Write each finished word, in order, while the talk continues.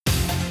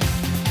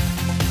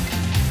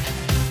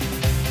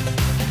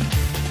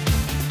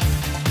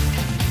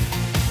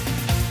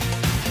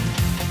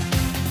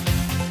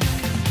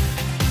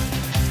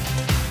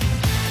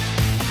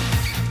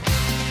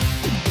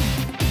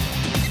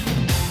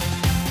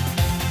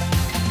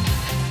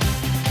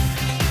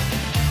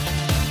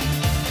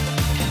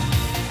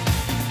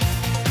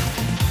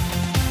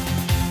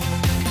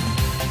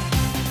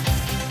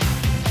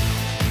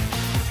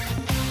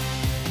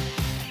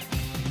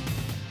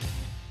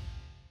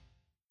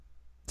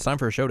It's time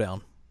for a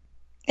showdown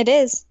It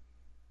is.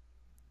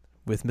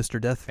 with Mr.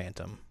 Death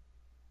Phantom.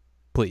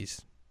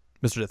 Please.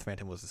 Mr. Death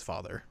Phantom was his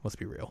father. Let's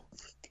be real.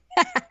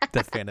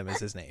 Death Phantom is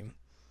his name.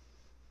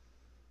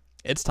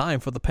 It's time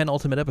for the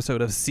penultimate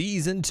episode of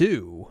Season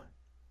 2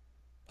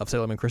 of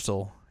Sailor Moon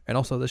Crystal, and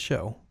also this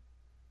show.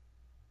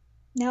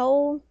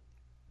 No.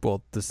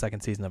 Well, the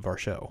second season of our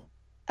show.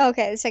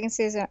 Okay, the second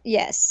season.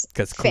 Yes.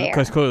 Because Fair.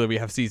 clearly we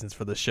have seasons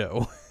for this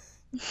show.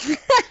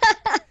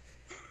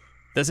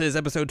 This is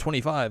episode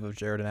 25 of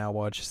Jared and Al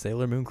Watch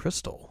Sailor Moon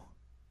Crystal.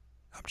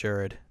 I'm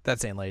Jared.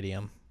 That's Ann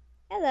Ladium.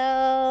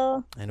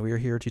 Hello. And we are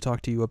here to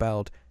talk to you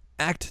about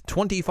Act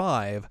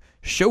 25,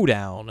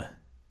 Showdown,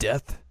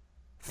 Death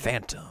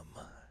Phantom.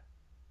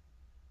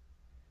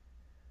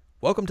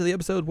 Welcome to the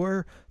episode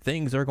where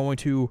things are going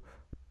to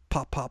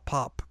pop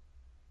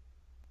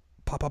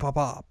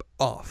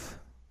off.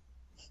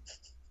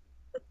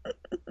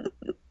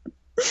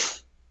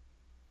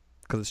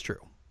 Because it's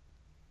true.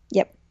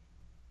 Yep.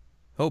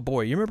 Oh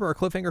boy, you remember our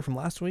cliffhanger from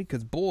last week?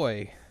 Because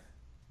boy,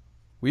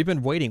 we've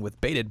been waiting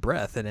with bated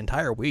breath an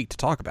entire week to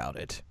talk about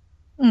it.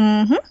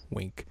 Mm-hmm.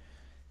 Wink.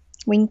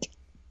 Wink.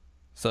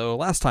 So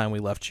last time we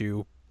left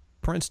you,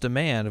 Prince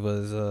Demand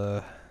was,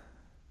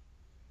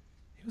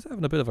 he was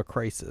having a bit of a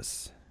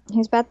crisis. He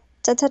was about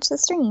to touch the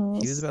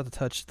strings. He was about to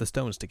touch the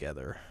stones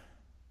together.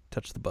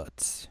 Touch the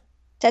butts.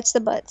 Touch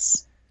the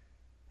butts.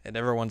 And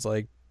everyone's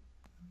like,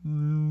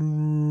 no,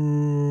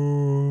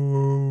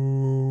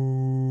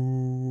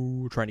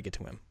 trying to get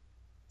to him.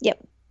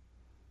 Yep.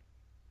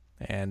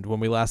 And when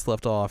we last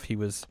left off, he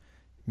was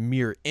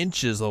mere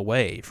inches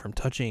away from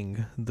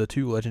touching the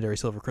two legendary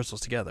silver crystals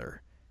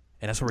together.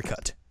 And that's where we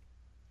cut.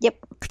 Yep.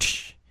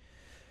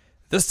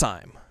 This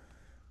time,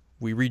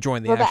 we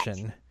rejoin the We're back.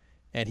 action,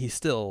 and he's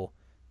still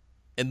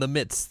in the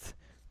midst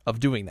of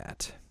doing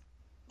that.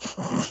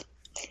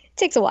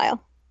 Takes a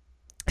while.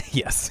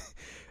 Yes.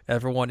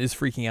 Everyone is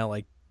freaking out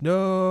like,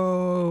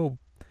 no.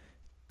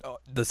 Oh,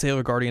 the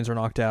Sailor Guardians are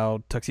knocked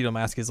out. Tuxedo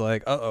Mask is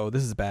like, uh-oh,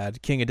 this is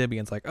bad. King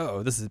Endymion's like,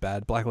 uh-oh, this is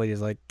bad. Black Lady is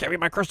like, give me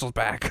my crystals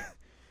back.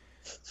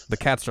 The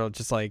cats are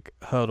just like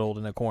huddled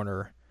in a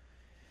corner.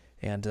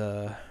 And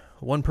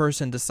one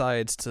person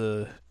decides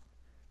to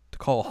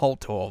call a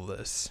halt to all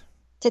this.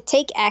 To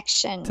take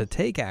action. To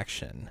take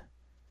action.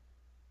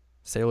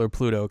 Sailor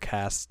Pluto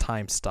casts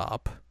Time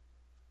Stop.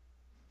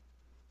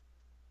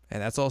 And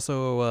that's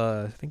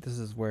also, I think this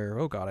is where,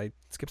 oh god, I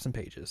skipped some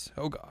pages.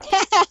 Oh god.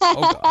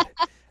 Oh god.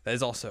 That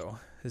is also,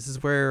 this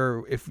is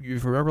where, if you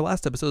remember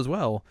last episode as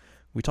well,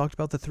 we talked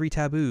about the 3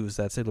 taboos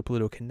that Sailor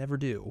Pluto can never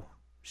do.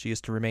 She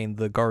is to remain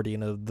the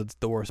guardian of the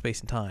door of space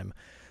and time.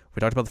 We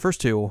talked about the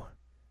first 2,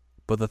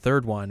 but the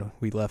third one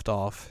we left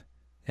off,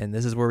 and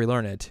this is where we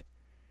learn it.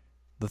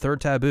 The third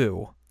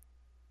taboo,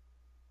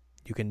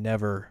 you can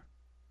never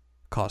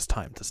cause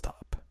time to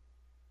stop.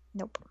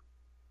 Nope.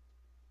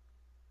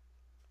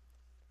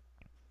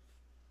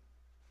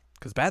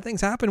 Because bad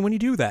things happen when you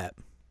do that.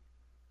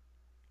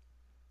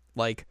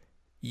 Like,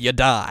 you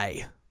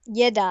die.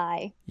 You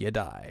die. You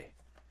die.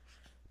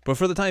 But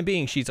for the time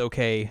being, she's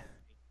okay.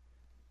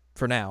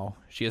 For now.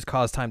 She has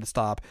caused time to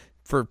stop.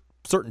 For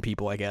certain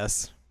people, I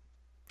guess.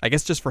 I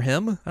guess just for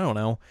him? I don't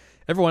know.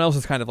 Everyone else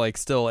is kind of like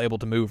still able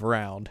to move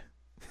around.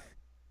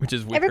 Which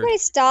is weird. Everybody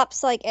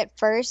stops like at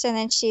first, and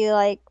then she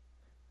like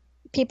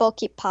people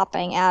keep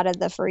popping out of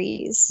the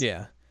freeze.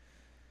 Yeah.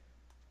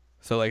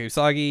 So like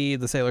Usagi,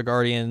 the Sailor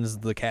Guardians,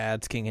 the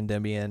cats, King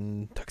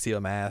Endymion, Tuxedo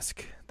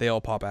Mask, they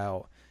all pop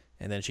out.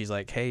 And then she's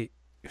like, hey,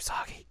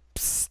 Usagi,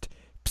 psst,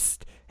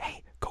 psst,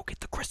 hey, go get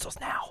the crystals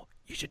now.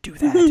 You should do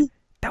that.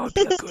 That would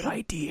be a good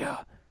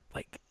idea.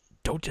 Like,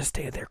 don't just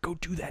stand there. Go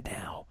do that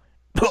now.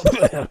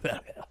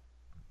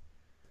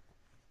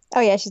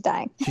 Oh yeah, she's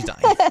dying. She's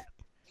dying. And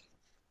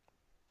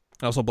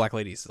also Black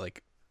Lady's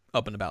like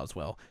up and about as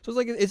well. So it's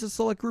like it's a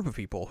select group of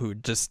people who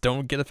just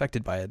don't get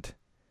affected by it.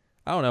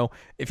 I don't know.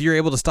 If you're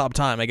able to stop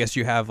time, I guess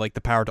you have like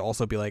the power to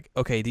also be like,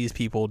 okay, these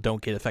people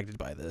don't get affected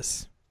by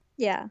this.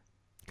 Yeah.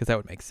 Because that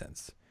would make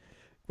sense.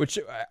 Which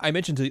I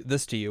mentioned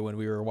this to you when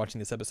we were watching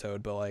this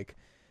episode, but like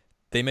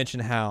they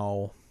mentioned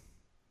how,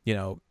 you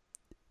know,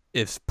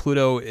 if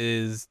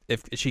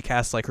she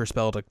casts like her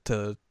spell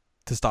to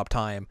stop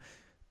time,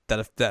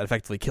 that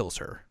effectively kills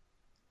her.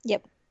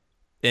 Yep.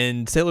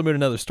 In Sailor Moon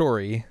Another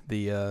Story,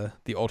 the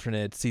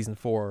alternate season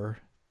 4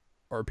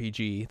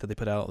 RPG that they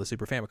put out on the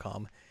Super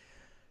Famicom,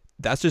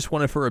 that's just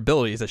one of her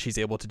abilities that she's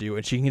able to do,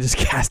 and she can just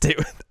cast it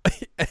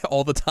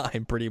all the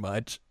time, pretty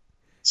much.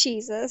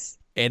 Jesus.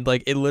 And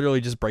like it literally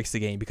just breaks the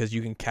game because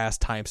you can cast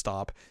Time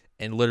Stop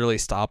and literally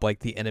stop like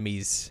the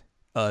enemy's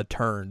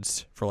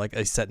turns for like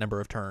a set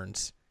number of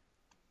turns.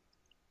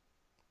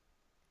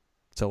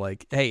 So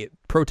like, hey,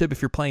 pro tip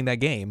if you're playing that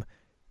game,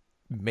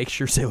 make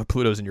sure Sailor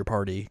Pluto's in your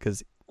party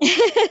because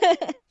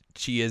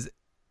she is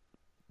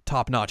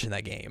top notch in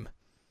that game.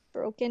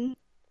 Broken.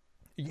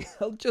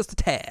 Just a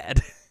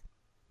tad.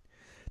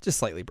 Just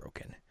slightly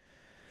broken.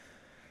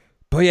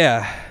 But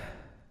yeah,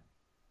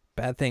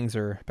 bad things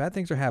are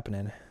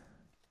happening.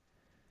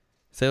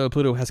 Sailor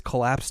Pluto has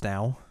collapsed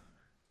now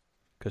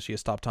because she has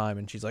stopped time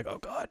and she's like, oh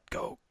god,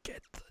 go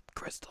get the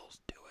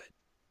crystals, do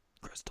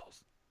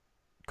Crystals.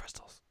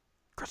 Crystals.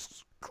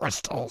 Crystals.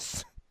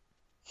 Crystals.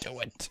 Do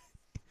it.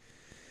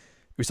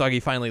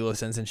 Usagi finally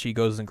listens, and she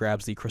goes and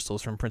grabs the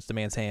crystals from Prince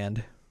Demand's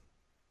hand.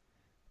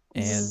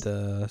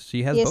 And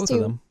she has both of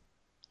them.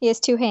 He has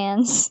 2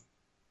 hands.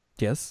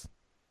 Yes.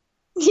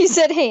 You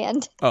said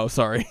hand. Oh,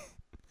 sorry.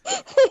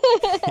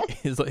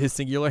 his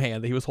singular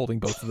hand that he was holding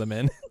both of them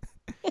in.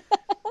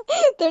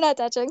 They're not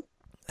touching.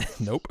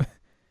 Nope.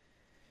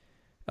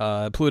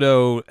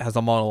 Pluto has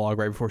a monologue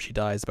right before she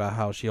dies about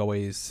how she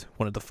always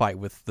wanted to fight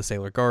with the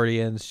Sailor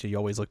Guardians. She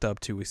always looked up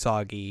to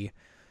Usagi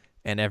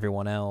and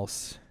everyone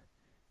else,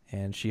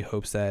 and she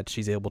hopes that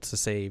she's able to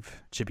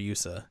save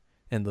Chibiusa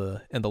in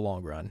the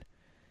long run.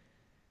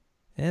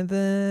 And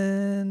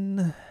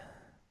then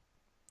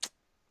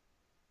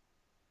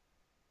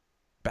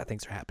bad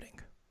things are happening.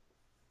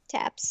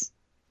 Taps.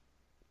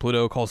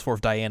 Pluto calls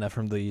forth Diana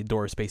from the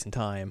door of space and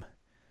time,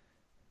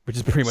 which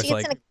is pretty much She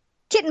gets like in a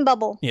kitten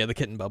bubble. Yeah, the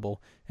kitten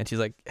bubble. And she's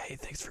like, "Hey,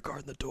 thanks for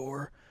guarding the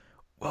door.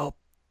 Well,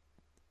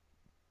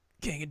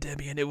 King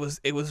Endymion, it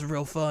was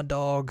real fun,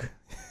 dog."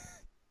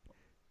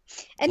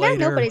 And now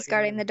nobody's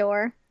guarding the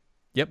door.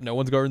 Yep, no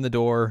one's guarding the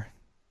door.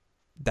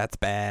 That's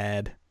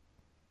bad.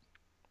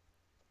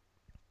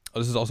 Oh,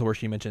 this is also where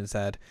she mentions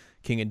that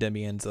King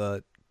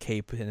Endymion's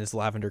cape in his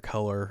lavender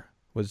color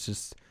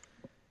was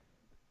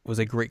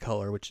a great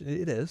color, which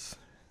it is.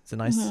 It's a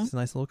nice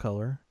little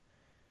color.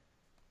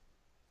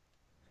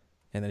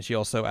 And then she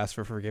also asks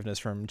for forgiveness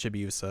from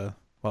Chibiusa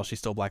while she's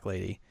still Black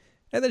Lady.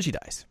 And then she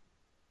dies.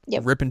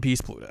 Yep. Rip in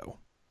peace, Pluto.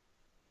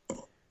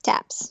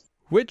 Taps.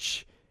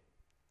 Which,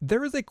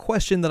 there is a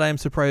question that I am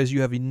surprised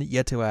you have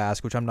yet to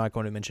ask, which I'm not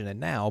going to mention it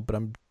now, but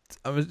I'm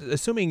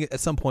assuming at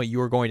some point you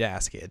are going to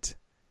ask it.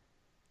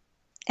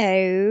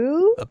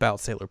 Oh? About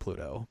Sailor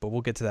Pluto. But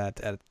we'll get to that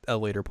at a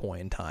later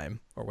point in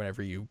time, or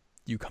whenever you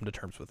come to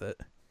terms with it.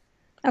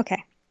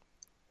 Okay.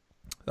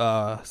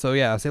 So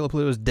yeah, Sailor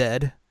Pluto is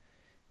dead.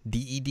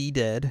 DED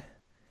dead.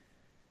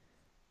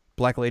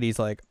 Black Lady's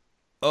like,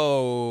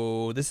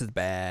 "Oh, this is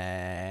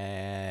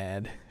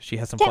bad." She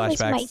has some flashbacks.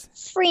 That was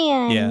my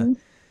friend. Yeah.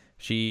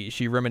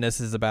 She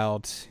reminisces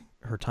about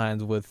her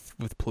times with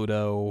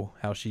Pluto,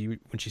 how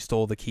when she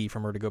stole the key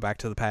from her to go back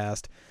to the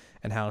past,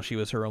 and how she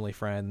was her only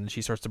friend, and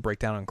she starts to break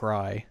down and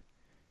cry.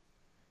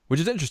 Which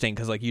is interesting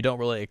because like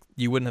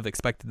you wouldn't have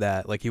expected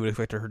that. Like you would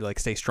expect her to like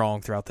stay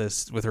strong throughout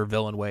this with her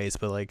villain ways,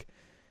 but like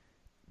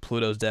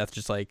Pluto's death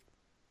just like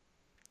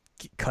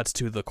cuts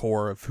to the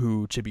core of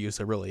who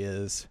Chibiusa really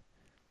is.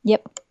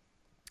 Yep.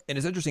 And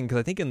it's interesting because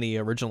I think in the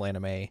original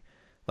anime,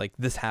 like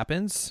this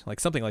happens, like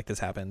something like this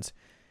happens,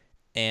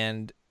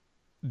 and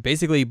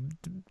basically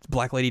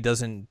Black Lady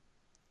doesn't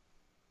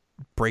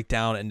break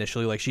down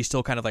initially. Like she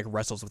still kind of like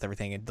wrestles with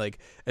everything, and like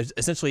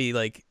essentially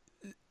like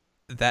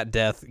that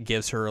death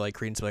gives her like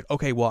credence to be like,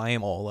 okay, well, I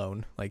am all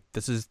alone. Like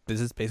this is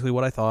basically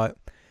what I thought,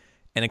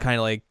 and it kind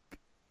of like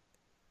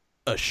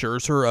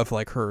assures her of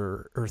like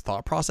her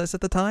thought process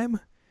at the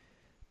time,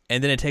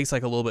 and then it takes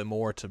like a little bit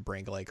more to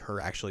bring like her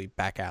actually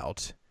back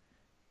out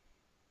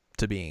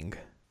to being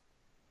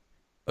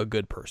a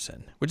good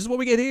person, which is what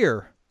we get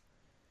here.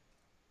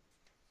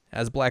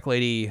 As Black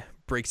Lady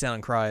breaks down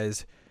and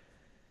cries,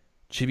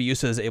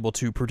 Chibiusa is able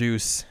to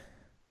produce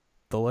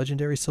the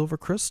legendary silver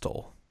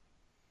crystal.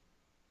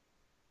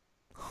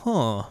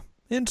 Huh.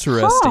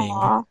 Interesting.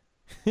 Huh.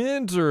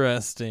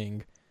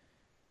 Interesting.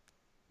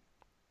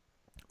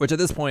 Which at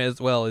this point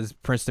as well is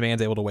Prince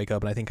Demand's able to wake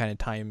up, and I think kind of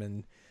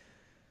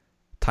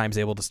time's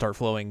able to start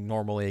flowing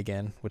normally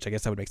again, which I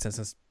guess that would make sense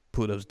since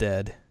Pluto's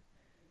dead.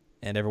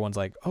 And everyone's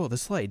like, "Oh,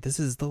 this light, this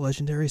is the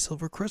legendary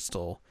silver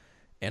crystal."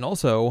 And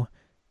also,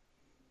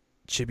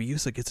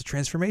 Chibiusa gets a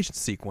transformation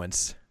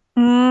sequence.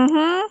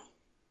 Mm-hmm.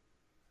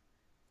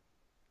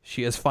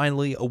 She has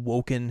finally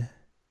awoken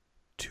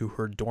to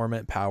her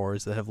dormant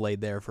powers that have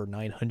laid there for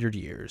 900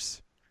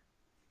 years.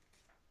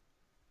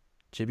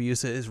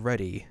 Chibiusa is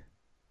ready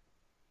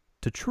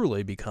to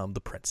truly become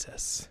the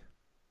princess.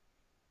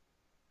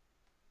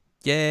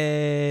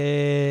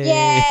 Yay!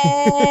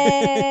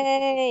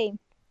 Yay!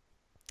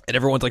 And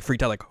everyone's like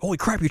freaked out, like, "Holy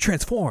crap, you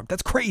transformed!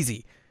 That's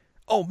crazy!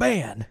 Oh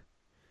man!"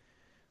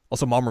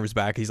 Also, Mamoru's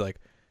back. He's like,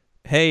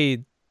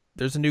 "Hey,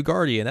 there's a new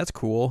guardian. That's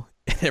cool."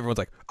 And everyone's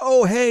like,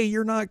 "Oh, hey,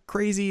 you're not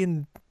crazy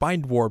and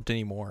mind warped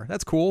anymore.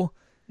 That's cool."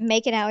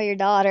 Making out with your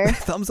daughter.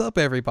 Thumbs up,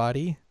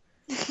 everybody.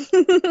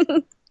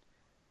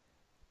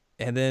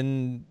 And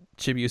then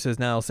Chibiusa is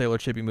now Sailor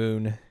Chibi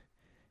Moon.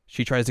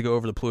 She tries to go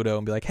over to Pluto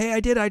and be like, "Hey,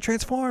 I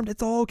transformed.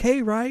 It's all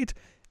okay, right?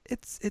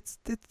 It's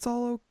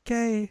all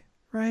okay,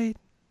 right?"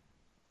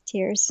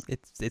 Tears.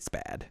 It's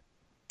bad.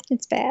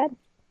 It's bad.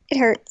 It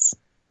hurts.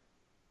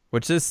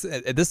 Which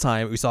at this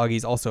time,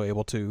 Usagi's also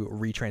able to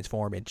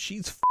retransform, and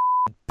she's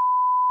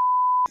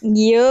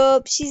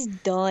Yup, she's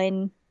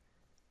done.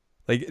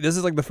 like, this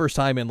is like the first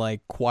time in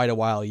like quite a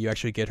while you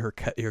actually get her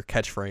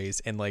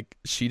catchphrase, and like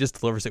she just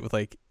delivers it with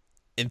like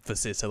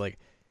emphasis. So like,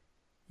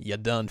 "You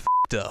done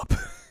f***ed up."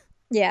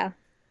 Yeah.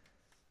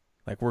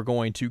 Like, we're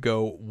going to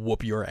go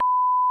whoop your ass.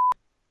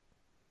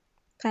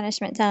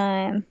 Punishment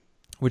time.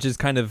 Which is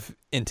kind of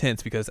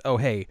intense because, oh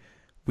hey,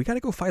 we got to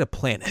go fight a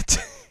planet.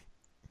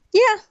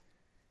 Yeah.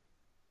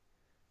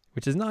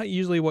 Which is not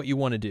usually what you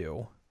want to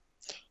do.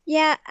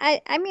 Yeah,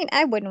 I mean,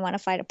 I wouldn't want to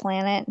fight a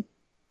planet.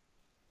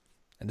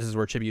 And this is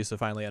where Chibiusa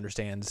finally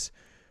understands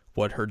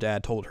what her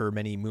dad told her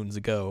many moons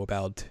ago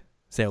about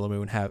Sailor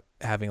Moon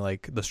having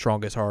like the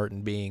strongest heart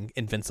and being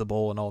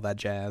invincible and all that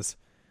jazz.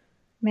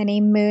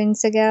 Many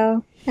moons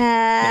ago.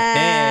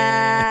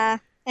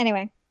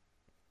 Anyway.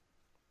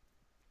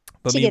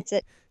 But she gets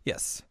it.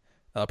 Yes.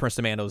 Prince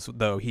Demandos,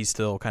 though, he's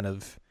still kind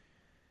of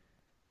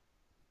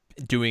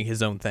doing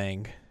his own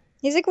thing.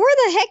 He's like, where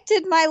the heck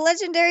did my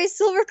legendary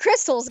silver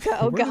crystals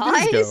go, Where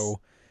guys? did these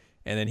go?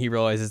 And then he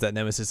realizes that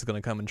Nemesis is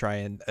going to come and try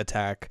and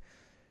attack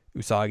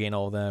Usagi and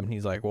all of them.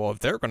 He's like, well, if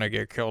they're going to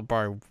get killed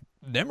by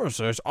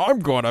Nemesis, I'm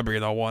going to be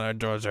the one that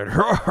does it.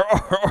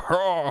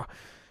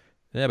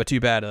 Yeah, but too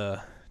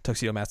bad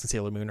Tuxedo Mask and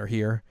Sailor Moon are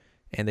here,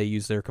 and they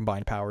use their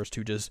combined powers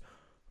to just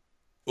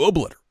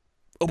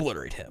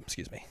obliterate him.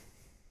 Excuse me.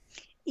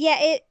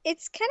 Yeah,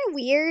 it's kind of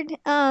weird,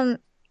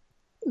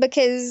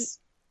 because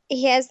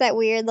he has that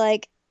weird,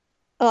 like,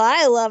 oh,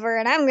 I love her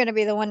and I'm gonna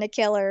be the one to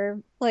kill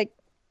her, like,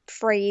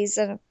 phrase.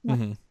 And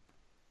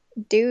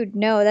dude,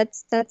 no,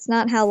 that's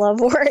not how love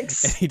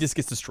works. And he just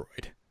gets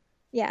destroyed.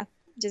 Yeah,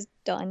 just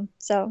done.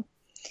 So,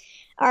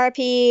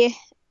 R.I.P.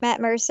 Matt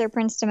Mercer,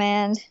 Prince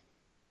Demand.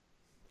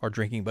 Our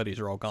drinking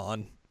buddies are all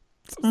gone.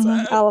 So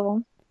sad. All of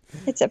them,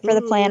 except for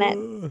the planet.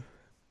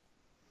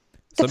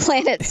 The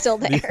planet's still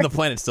there. The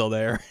planet's still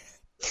there.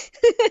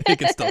 He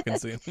can still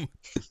consume.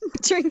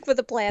 Drink for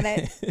the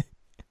planet.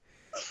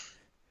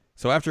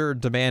 So after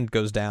Demand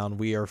goes down,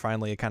 we are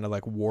finally kind of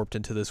like warped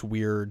into this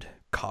weird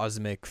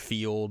cosmic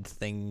field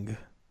thing,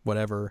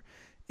 whatever.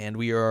 And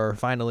we are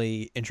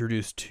finally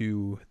introduced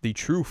to the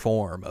true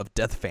form of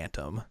Death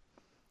Phantom,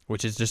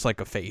 which is just like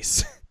a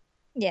face.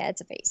 Yeah, it's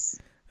a face.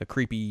 A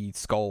creepy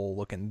skull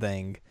looking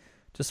thing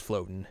just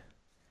floating.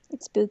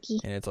 It's spooky.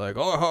 And it's like,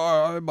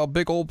 oh, I'm a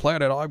big old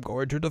planet. I'm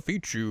going to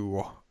defeat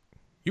you.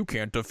 You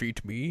can't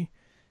defeat me.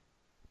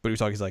 But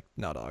Usagi's like,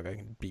 no, dog, I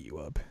can beat you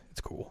up.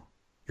 It's cool.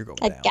 You're going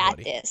down, I got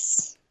buddy.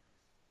 this.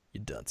 You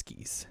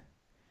dunskies.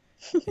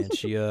 And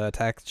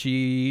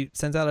she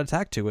sends out an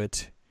attack to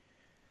it.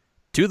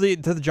 To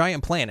the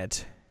giant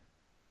planet.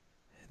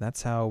 And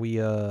that's how we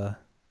end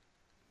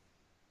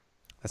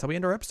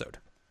our episode.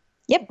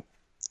 Yep.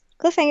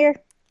 Cliffhanger.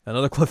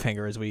 Another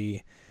cliffhanger as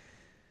we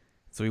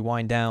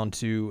wind down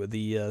to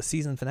the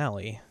season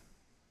finale.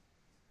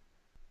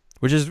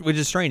 Which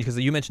is strange because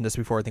you mentioned this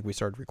before I think we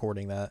started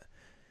recording that.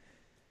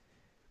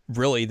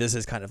 Really, this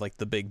is kind of like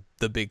the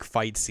big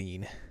fight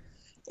scene.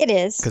 It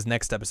is. Because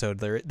next episode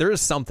there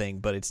is something,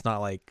 but it's not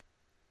like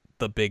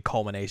the big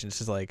culmination. It's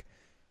just like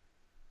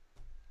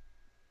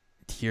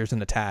here's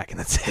an attack and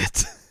that's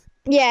it.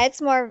 Yeah,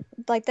 it's more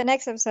like the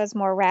next episode's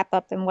more wrap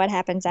up and what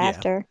happens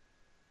after.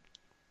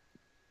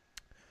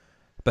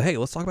 But hey,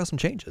 let's talk about some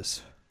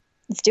changes.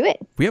 Let's do it.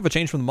 We have a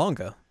change from the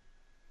manga.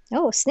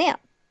 Oh,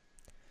 snap.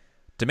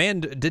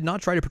 Demand did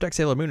not try to protect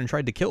Sailor Moon and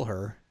tried to kill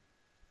her.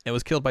 It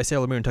was killed by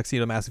Sailor Moon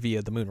Tuxedo Mask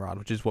via the Moon Rod,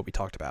 which is what we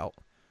talked about.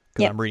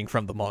 Because I'm reading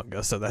from the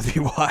manga, so that'd be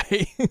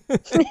why.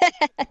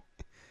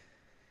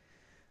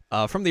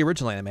 From the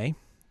original anime,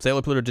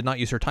 Sailor Pluto did not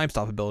use her time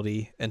stop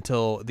ability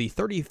until the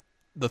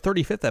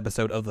 35th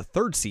episode of the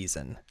third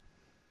season,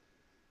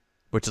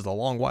 which is a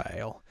long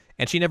while.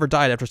 And she never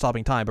died after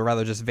stopping time, but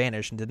rather just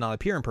vanished and did not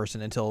appear in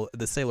person until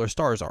the Sailor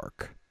Stars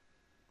arc,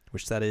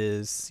 which that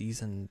is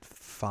season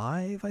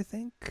 5, I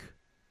think?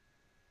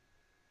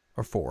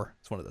 Or 4.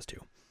 It's one of those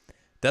two.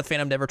 Death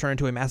Phantom never turned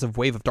into a massive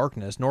wave of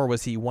darkness, nor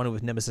was he one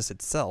with Nemesis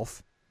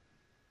itself.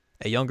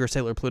 A younger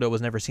Sailor Pluto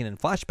was never seen in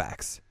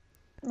flashbacks.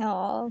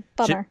 Oh,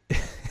 bummer.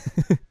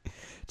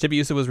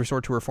 Chibiusa was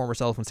restored to her former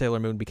self when Sailor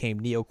Moon became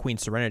Neo Queen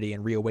Serenity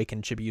and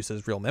reawakened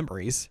Chibiusa's real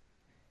memories.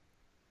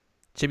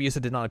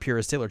 Chibiusa did not appear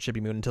as Sailor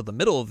Chibi Moon until the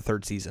middle of the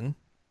third season.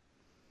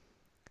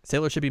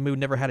 Sailor Chibi Moon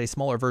never had a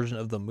smaller version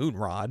of the Moon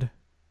Rod,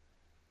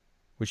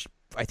 which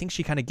I think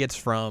she kind of gets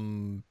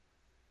from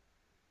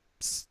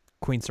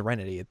Queen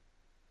Serenity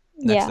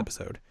next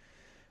episode.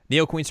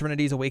 Neo Queen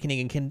Serenity's awakening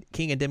and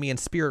King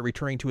Endymion's spirit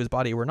returning to his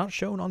body were not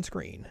shown on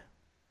screen,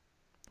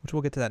 which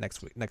we'll get to that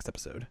next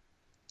episode.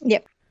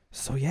 Yep.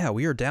 So yeah,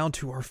 we are down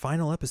to our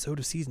final episode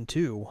of season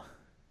 2.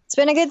 It's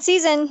been a good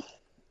season.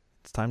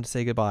 It's time to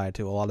say goodbye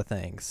to a lot of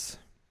things.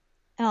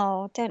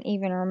 Oh, don't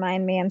even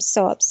remind me. I'm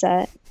so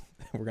upset.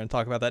 We're going to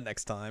talk about that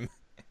next time.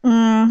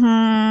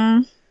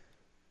 Mm-hmm.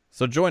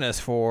 So join us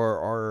for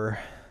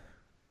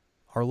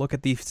our look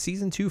at the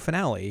season 2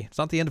 finale. It's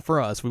not the end for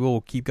us. We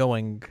will keep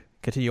going,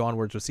 continue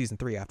onwards with season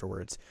 3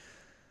 afterwards.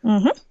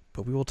 Mm-hmm.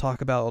 But we will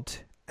talk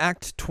about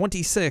Act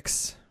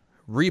 26,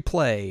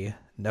 Replay,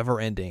 Never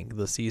Ending,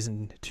 the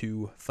season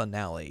 2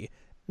 finale,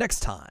 next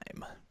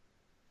time.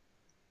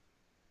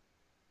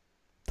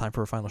 Time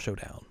for a final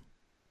showdown.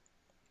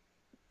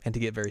 And to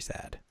get very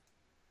sad.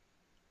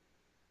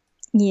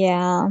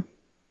 Yeah.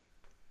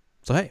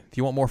 So hey, if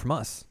you want more from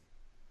us,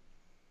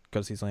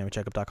 go to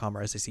seasonalanicheckup.com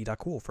or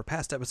sac.cool for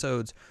past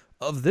episodes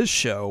of this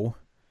show,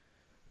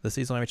 the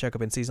Seasonal Anime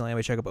Checkup and Seasonal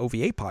Anime Checkup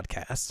OVA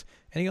podcasts,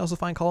 and you can also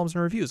find columns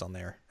and reviews on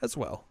there as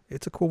well.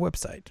 It's a cool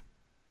website.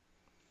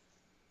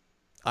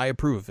 I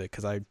approve of it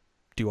because I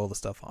do all the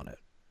stuff on it.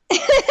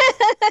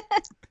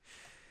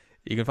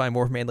 You can find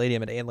more from Ann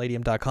Ladium at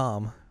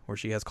annladium.com, where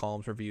she has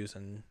columns, reviews,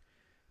 and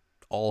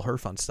all her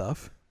fun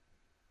stuff.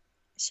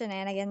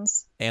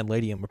 Shenanigans. Ann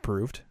Ladium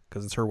approved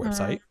because it's her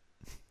website.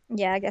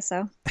 Yeah, I guess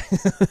so.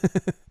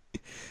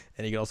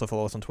 And you can also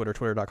follow us on Twitter,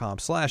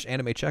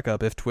 twitter.com/anime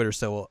checkup. If Twitter's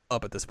still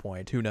up at this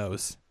point, who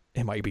knows?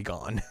 It might be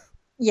gone.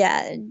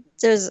 Yeah,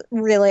 there's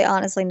really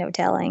honestly no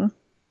telling.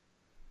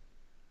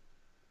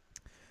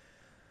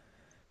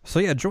 So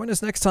yeah, join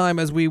us next time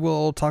as we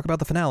will talk about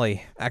the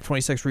finale, Act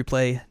 26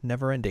 replay,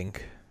 Never Ending.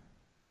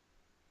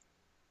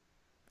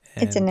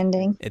 It's an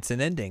ending. It's an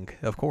ending,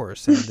 of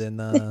course, and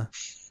then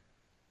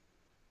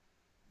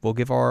we'll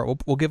give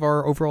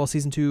our overall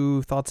season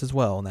 2 thoughts as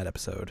well in that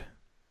episode.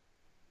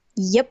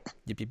 Yep.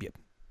 Yep.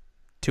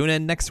 Tune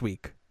in next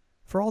week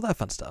for all that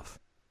fun stuff.